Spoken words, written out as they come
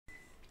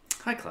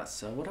Hi class,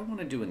 so what I want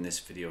to do in this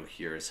video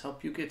here is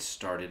help you get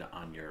started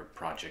on your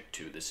project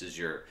 2. This is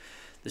your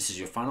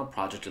final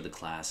project of the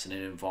class, and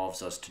it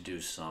involves us to do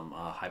some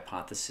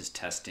hypothesis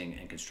testing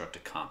and construct a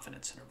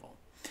confidence interval.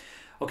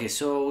 Okay,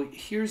 so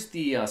here's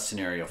the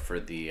scenario for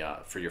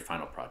your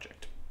final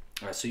project.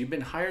 So you've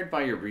been hired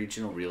by your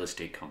regional real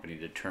estate company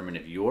to determine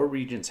if your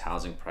region's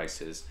housing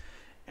prices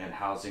and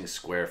housing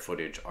square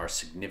footage are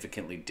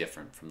significantly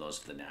different from those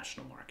of the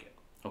national market.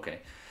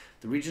 Okay.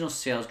 The regional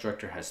sales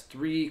director has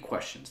 3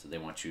 questions that they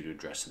want you to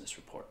address in this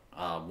report.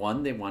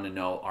 One, they want to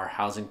know, are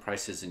housing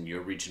prices in your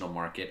regional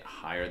market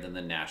higher than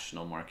the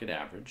national market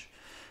average?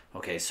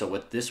 Okay, so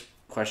what this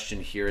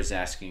question here is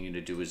asking you to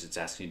do is it's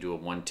asking you to do a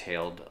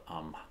one-tailed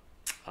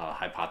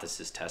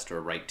hypothesis test or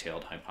a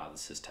right-tailed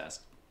hypothesis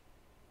test.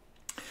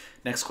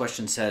 Next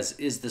question says,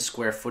 is the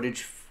square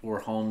footage for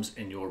homes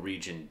in your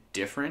region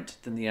different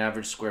than the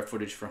average square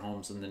footage for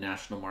homes in the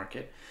national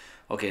market?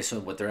 Okay, so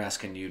what they're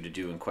asking you to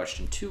do in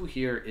question 2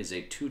 here is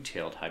a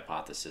two-tailed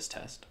hypothesis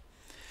test.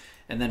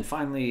 And then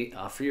finally,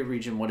 for your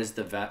region, what is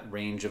the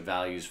range of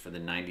values for the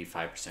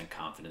 95%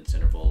 confidence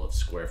interval of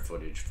square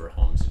footage for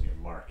homes in your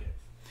market?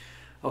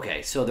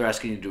 Okay, so they're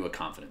asking you to do a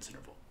confidence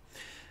interval.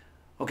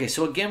 Okay,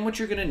 so again, what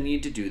you're going to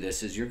need to do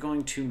this is you're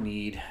going to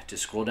need to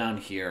scroll down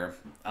here.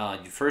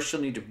 First,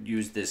 you'll need to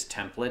use this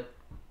template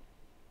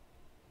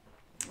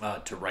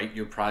to write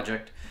your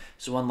project.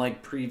 So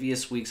unlike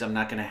previous weeks, I'm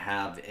not going to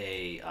have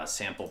a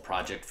sample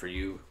project for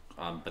you,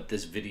 but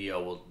this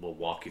video will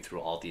walk you through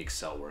all the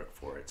Excel work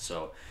for it.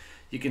 So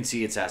you can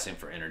see it's asking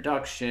for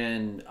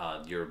introduction,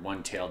 your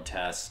one-tailed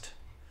test,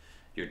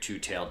 your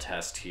two-tailed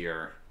test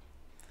here.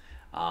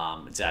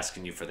 It's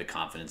asking you for the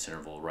confidence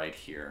interval right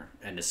here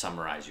and to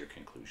summarize your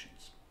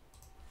conclusions.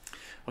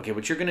 Okay,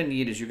 what you're going to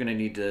need is you're going to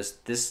need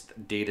this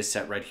data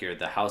set right here,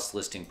 the house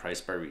listing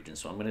price by region.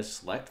 So I'm going to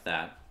select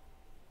that.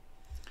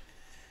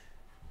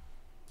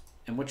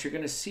 And what you're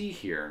going to see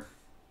here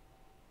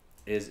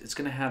is it's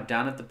going to have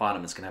down at the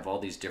bottom, it's going to have all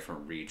these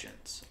different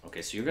regions.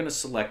 Okay, so you're going to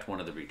select one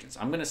of the regions.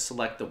 I'm going to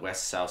select the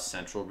West South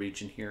Central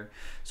region here.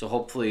 So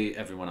hopefully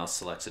everyone else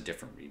selects a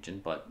different region,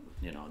 but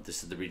you know,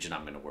 this is the region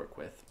I'm going to work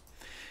with.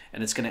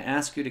 And it's going to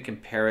ask you to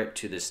compare it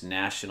to this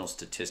national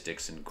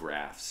statistics and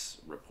graphs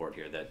report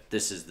here, that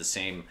this is the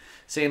same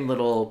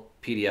little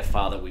PDF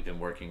file that we've been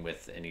working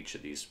with in each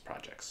of these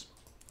projects.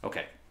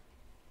 Okay.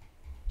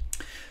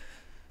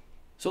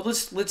 So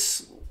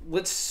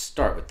let's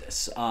start with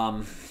this.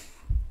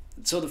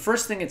 So the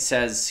first thing it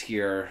says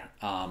here,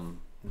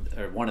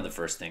 or one of the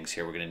first things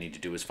here we're going to need to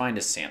do is find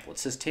a sample. It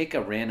says take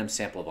a random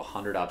sample of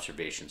 100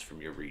 observations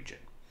from your region.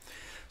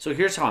 So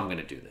here's how I'm going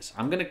to do this.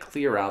 I'm going to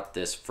clear out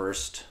this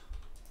first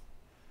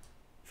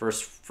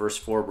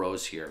 4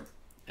 rows here,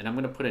 and I'm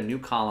going to put a new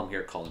column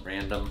here called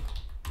random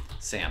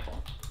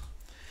sample.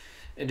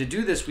 And to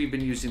do this, we've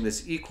been using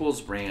this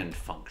equals rand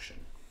function.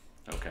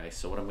 Okay,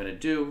 so what I'm going to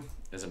do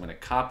is I'm going to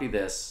copy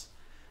this,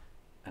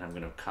 and I'm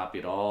going to copy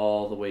it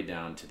all the way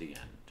down to the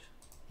end.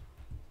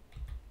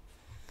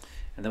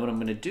 And then what I'm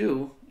going to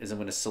do is I'm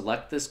going to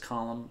select this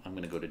column, I'm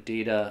going to go to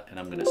data, and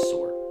I'm going to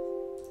sort.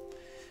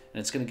 And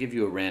it's going to give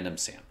you a random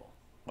sample.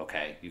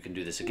 Okay, you can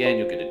do this again,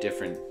 you'll get a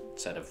different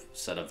set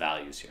of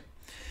values here.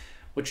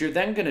 What you're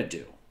then going to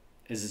do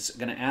is it's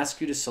going to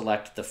ask you to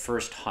select the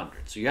first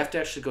 100. So you have to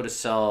actually go to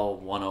cell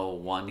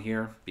 101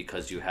 here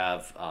because you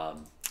have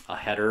a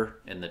header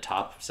in the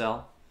top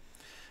cell.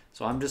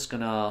 So I'm just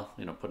gonna,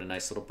 put a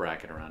nice little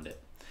bracket around it.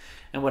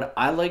 And what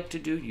I like to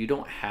do, you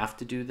don't have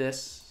to do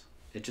this,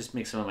 it just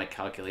makes some of my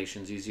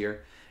calculations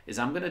easier, is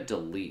I'm gonna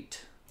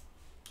delete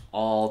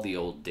all the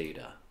old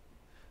data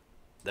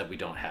that we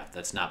don't have,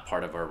 that's not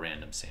part of our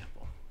random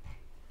sample.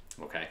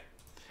 Okay.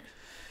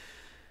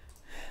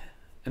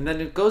 And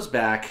then it goes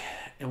back,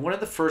 and one of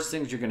the first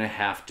things you're gonna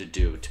have to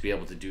do to be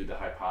able to do the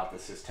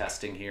hypothesis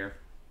testing here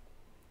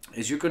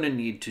is you're gonna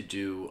need to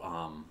do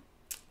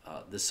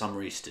the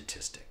summary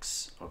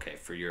statistics, okay,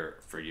 for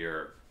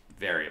your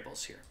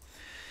variables here.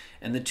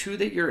 And the 2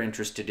 that you're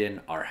interested in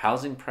are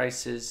housing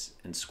prices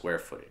and square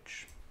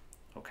footage,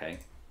 okay?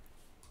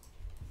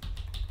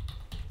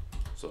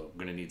 So I'm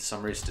going to need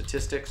summary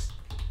statistics.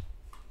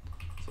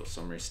 So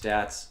summary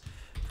stats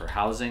for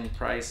housing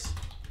price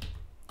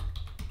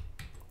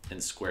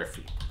and square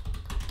feet.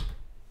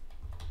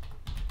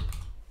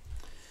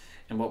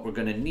 And what we're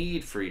going to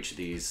need for each of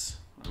these,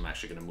 I'm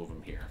actually going to move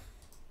them here.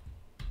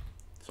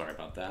 Sorry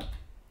about that.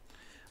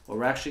 What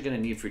we're actually going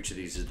to need for each of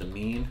these is the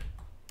mean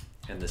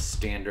and the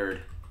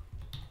standard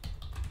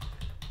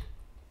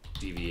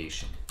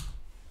deviation.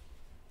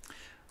 All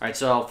right,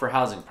 so for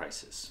housing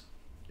prices,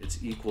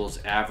 it's equals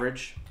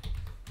average.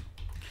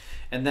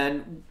 And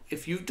then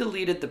if you've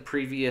deleted the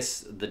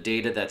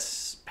data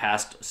that's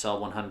past cell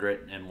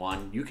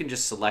 101, you can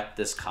just select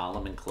this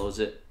column and close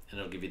it, and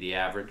it'll give you the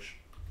average.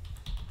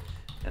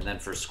 And then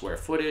for square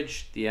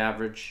footage, the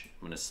average,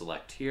 I'm going to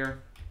select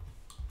here.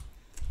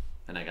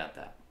 And I got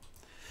that.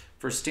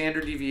 For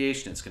standard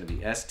deviation, it's going to be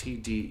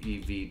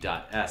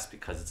stdev.s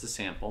because it's a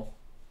sample.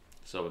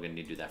 So we're going to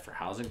need to do that for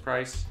housing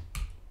price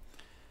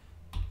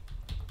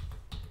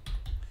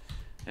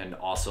and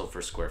also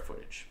for square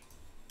footage.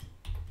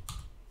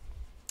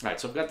 All right,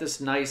 so I've got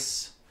this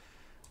nice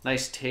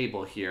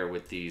table here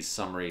with these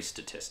summary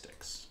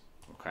statistics,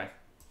 okay?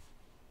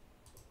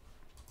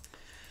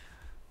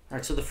 All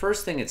right, so the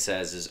first thing it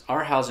says is,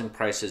 are housing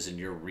prices in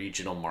your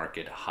regional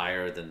market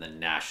higher than the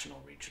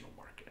national regional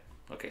market?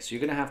 Okay, so you're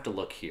going to have to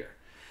look here.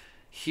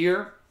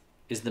 Here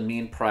is the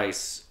mean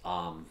price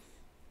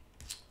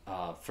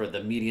for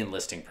the median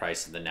listing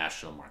price in the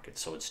national market.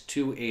 So it's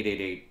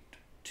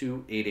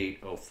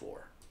 288.04.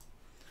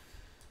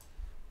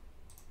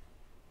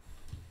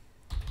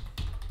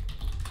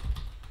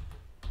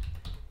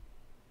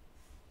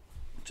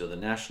 So the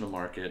national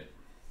market,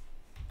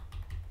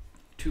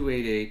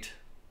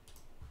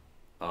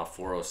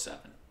 288.407.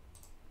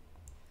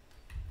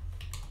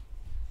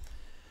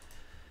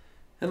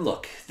 And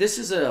look, this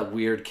is a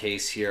weird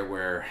case here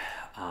where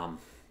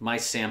my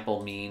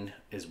sample mean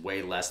is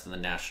way less than the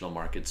national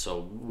market,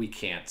 so we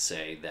can't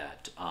say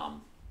that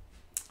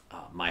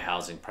my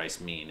housing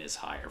price mean is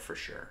higher for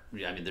sure.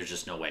 I mean, there's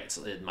just no way.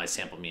 My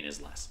sample mean is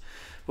less.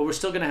 But we're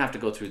still going to have to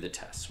go through the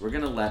tests. We're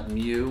going to let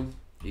mu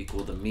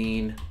equal the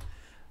mean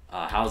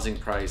housing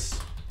price,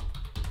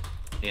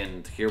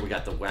 and here we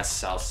got the west,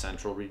 south,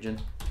 central region.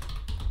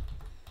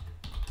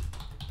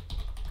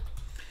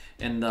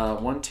 And the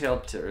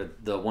one-tailed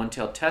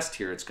test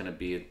here, it's going to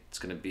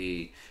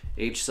be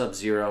h sub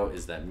 0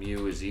 is that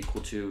mu is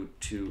equal to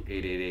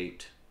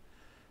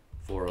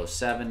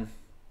 288.407,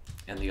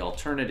 and the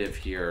alternative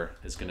here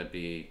is going to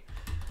be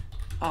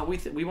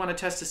we want to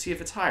test to see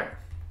if it's higher.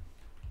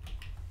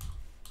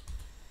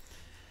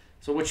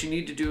 So what you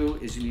need to do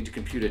is you need to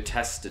compute a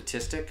test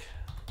statistic.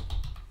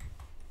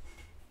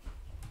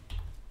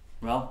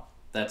 Well,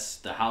 that's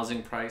the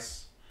housing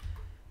price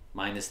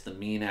minus the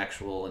mean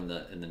actual in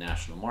the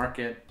national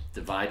market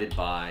divided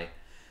by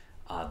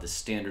the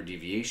standard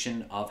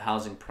deviation of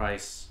housing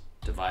price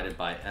divided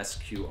by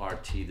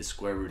SQRT, the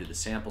square root of the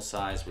sample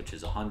size, which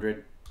is 100.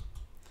 And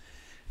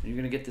you're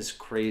going to get this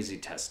crazy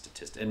test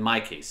statistic. In my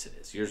case it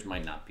is. Yours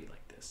might not be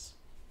like this.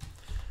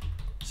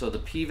 So the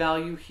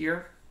p-value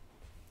here,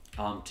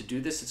 to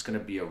do this, it's going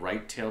to be a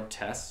right-tailed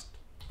test.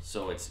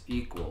 So it's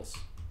equals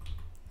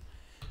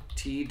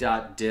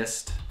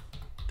t.dist.rt.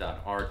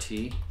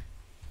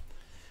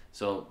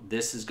 So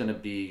this is going to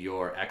be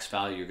your x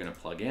value you're going to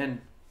plug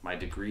in. My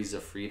degrees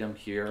of freedom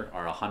here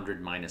are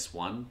 100 minus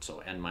 1, so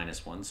n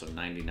minus 1, so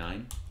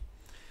 99.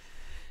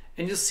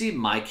 And you'll see in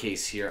my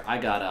case here, I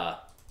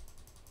got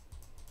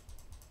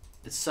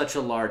it's such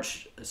a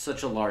large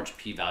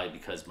p-value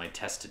because my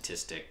test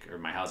statistic or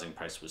my housing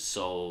price was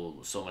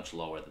so much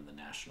lower than the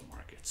national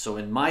market. So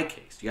in my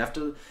case, you have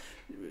to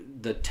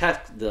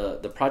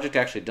the project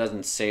actually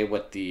doesn't say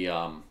what the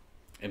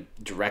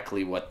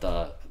directly what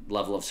the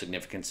level of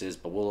significance is,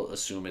 but we'll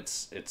assume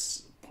it's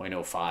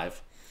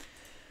 0.05.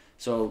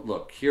 So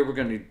look, here we're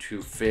going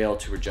to fail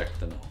to reject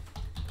the null.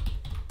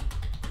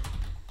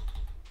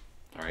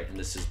 All right, and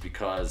this is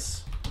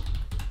because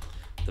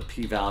the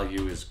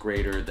p-value is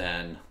greater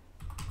than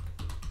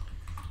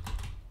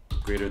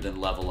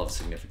level of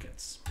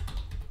significance.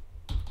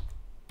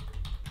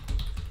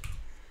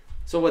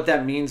 So what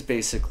that means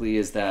basically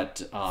is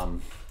that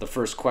the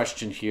first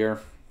question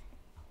here,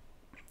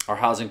 are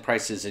housing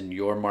prices in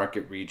your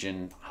market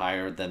region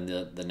higher than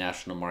the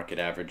national market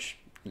average?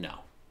 No,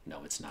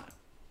 it's not.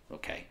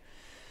 Okay.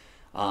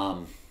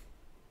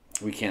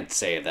 We can't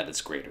say that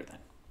it's greater than.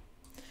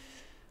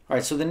 All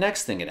right, so the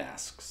next thing it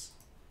asks,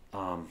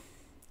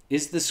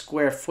 is the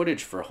square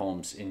footage for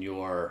homes in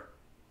your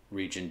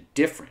region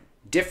different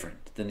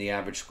than the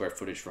average square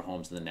footage for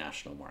homes in the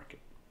national market?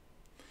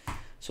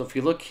 So if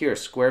you look here,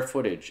 square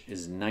footage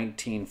is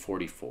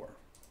 1944.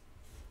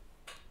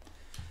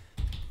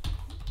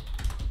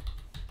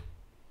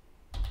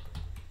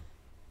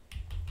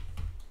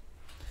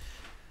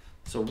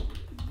 So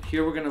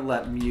here we're going to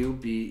let mu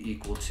be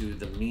equal to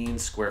the mean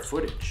square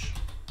footage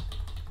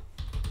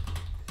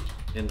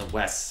in the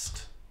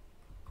west,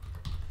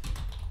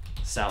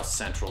 south,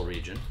 central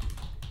region.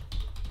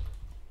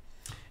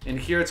 And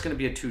here it's going to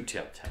be a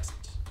two-tailed test.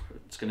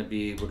 It's going to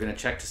be, we're going to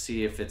check to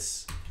see if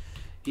it's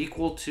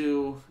equal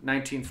to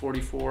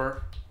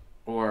 1944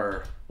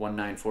 or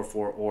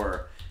 1944,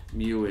 or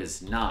mu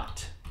is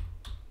not.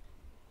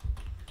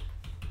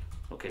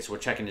 Okay, so we're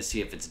checking to see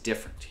if it's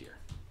different here.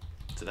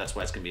 So that's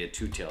why it's going to be a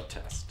two-tailed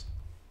test.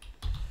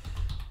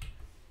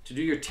 To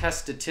do your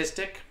test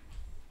statistic,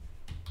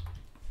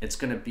 it's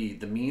going to be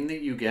the mean that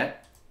you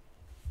get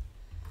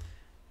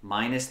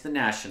minus the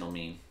national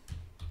mean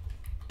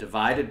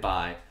divided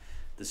by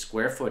the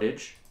square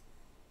footage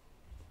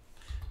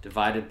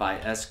divided by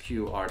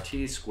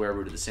SQRT, square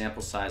root of the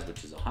sample size,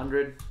 which is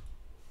 100.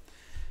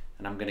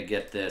 And I'm going to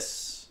get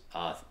this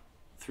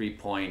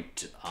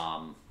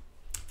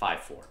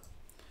 3.54.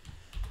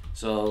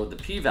 So the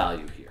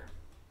p-value here,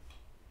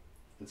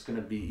 it's going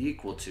to be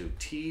equal to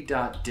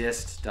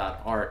t.dist.rt,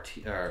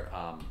 or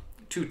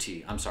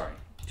 2t, I'm sorry,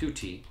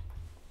 2t.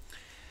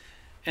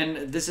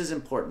 And this is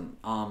important.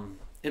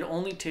 It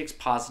only takes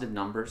positive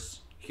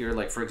numbers here.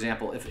 Like, for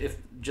example, if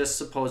just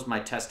suppose my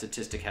test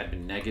statistic had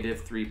been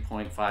negative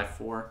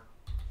 3.54,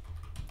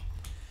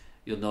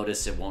 you'll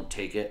notice it won't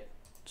take it.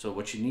 So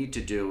what you need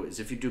to do is,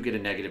 if you do get a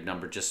negative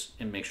number, just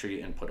make sure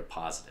you input a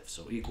positive.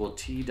 So equal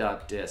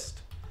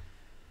t.dist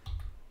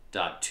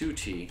dot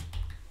 2t,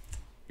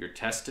 your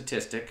test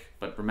statistic,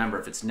 but remember,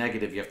 if it's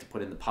negative, you have to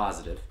put in the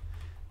positive.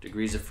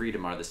 Degrees of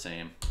freedom are the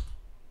same.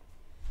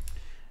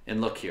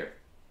 And look here,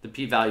 the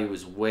p-value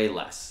is way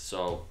less,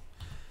 so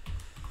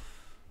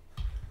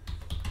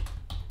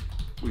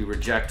we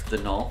reject the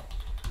null.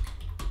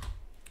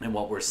 And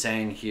what we're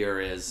saying here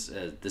is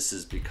this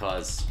is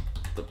because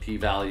the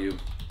p-value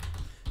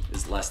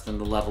is less than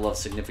the level of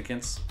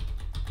significance.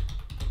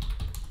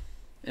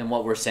 And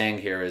what we're saying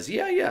here is,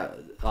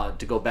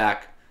 to go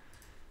back,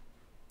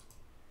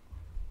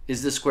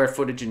 is the square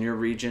footage in your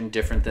region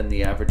different than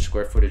the average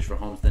square footage for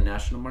homes in the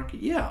national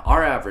market? Yeah,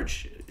 our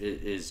average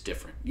is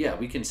different. Yeah,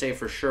 we can say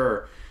for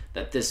sure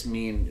that this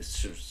mean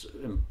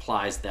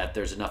implies that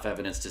there's enough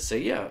evidence to say,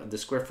 yeah, the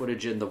square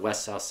footage in the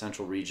West South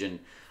Central region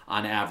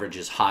on average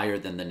is higher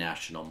than the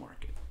national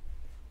market.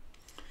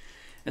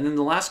 And then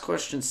the last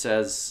question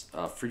says,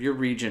 for your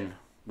region,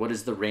 what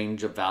is the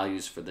range of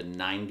values for the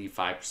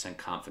 95%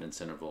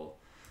 confidence interval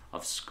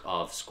of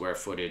square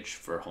footage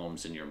for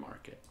homes in your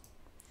market?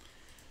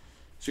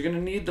 So you're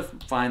going to need to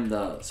find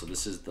so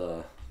this is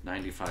the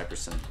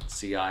 95%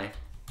 CI.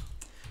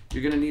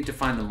 You're going to need to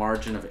find the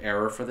margin of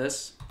error for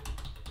this.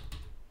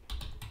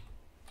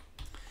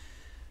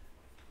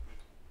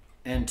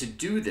 And to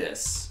do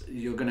this,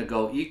 you're going to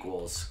go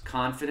equals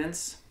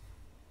confidence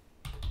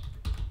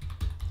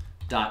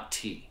dot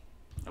t.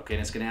 Okay,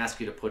 and it's going to ask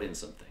you to put in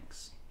some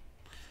things.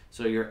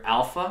 So your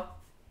alpha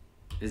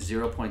is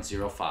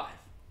 0.05.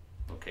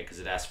 Okay, because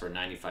it asks for a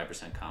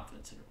 95%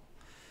 confidence interval.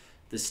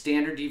 The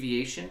standard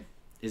deviation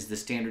is the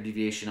standard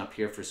deviation up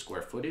here for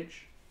square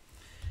footage,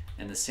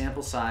 and the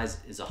sample size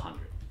is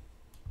 100.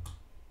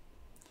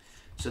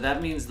 So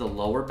that means the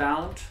lower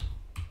bound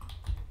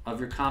of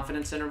your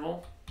confidence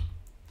interval,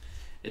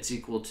 it's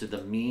equal to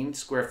the mean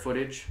square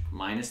footage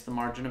minus the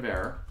margin of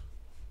error,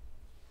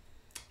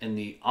 and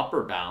the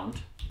upper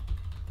bound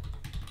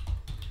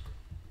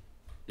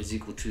is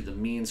equal to the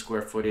mean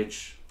square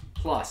footage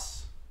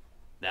plus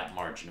that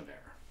margin of error.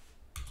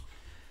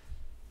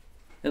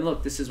 And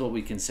look, this is what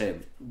we can say.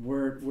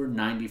 We're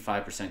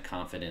 95%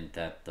 confident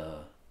that the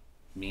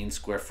mean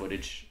square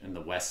footage in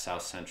the West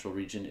South Central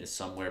region is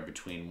somewhere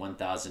between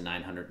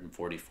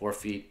 1,944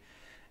 feet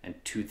and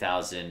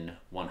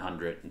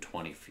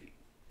 2,120 feet,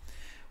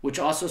 which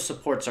also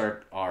supports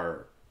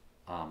our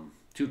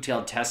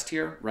two-tailed test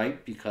here,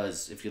 right?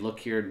 Because if you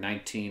look here,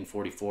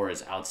 1944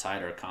 is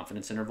outside our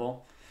confidence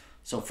interval.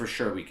 So for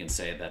sure we can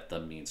say that the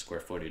mean square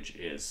footage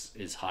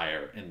is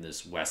higher in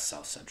this West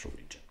South Central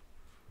region.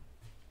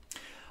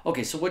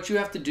 Okay, so what you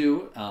have to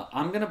do,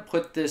 I'm going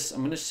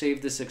to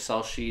save this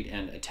Excel sheet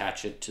and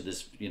attach it to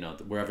this,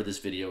 wherever this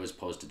video is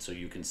posted so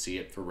you can see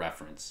it for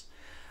reference.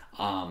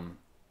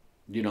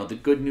 The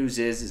good news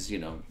is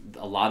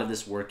a lot of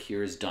this work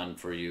here is done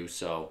for you,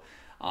 so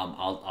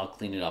I'll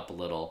clean it up a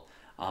little.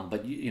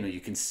 But you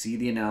can see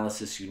the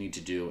analysis you need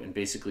to do, and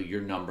basically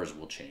your numbers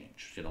will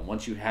change.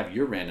 Once you have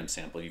your random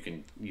sample, you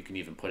can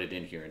even put it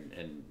in here,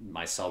 and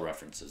my cell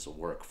references will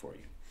work for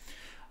you.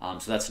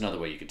 So that's another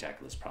way you could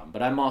tackle this problem.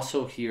 But I'm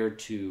also here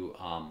to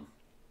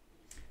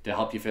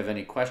help you if you have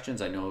any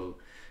questions. I know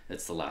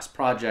it's the last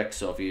project,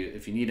 so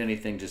if you need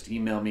anything, just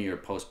email me or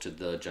post to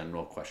the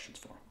general questions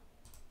forum.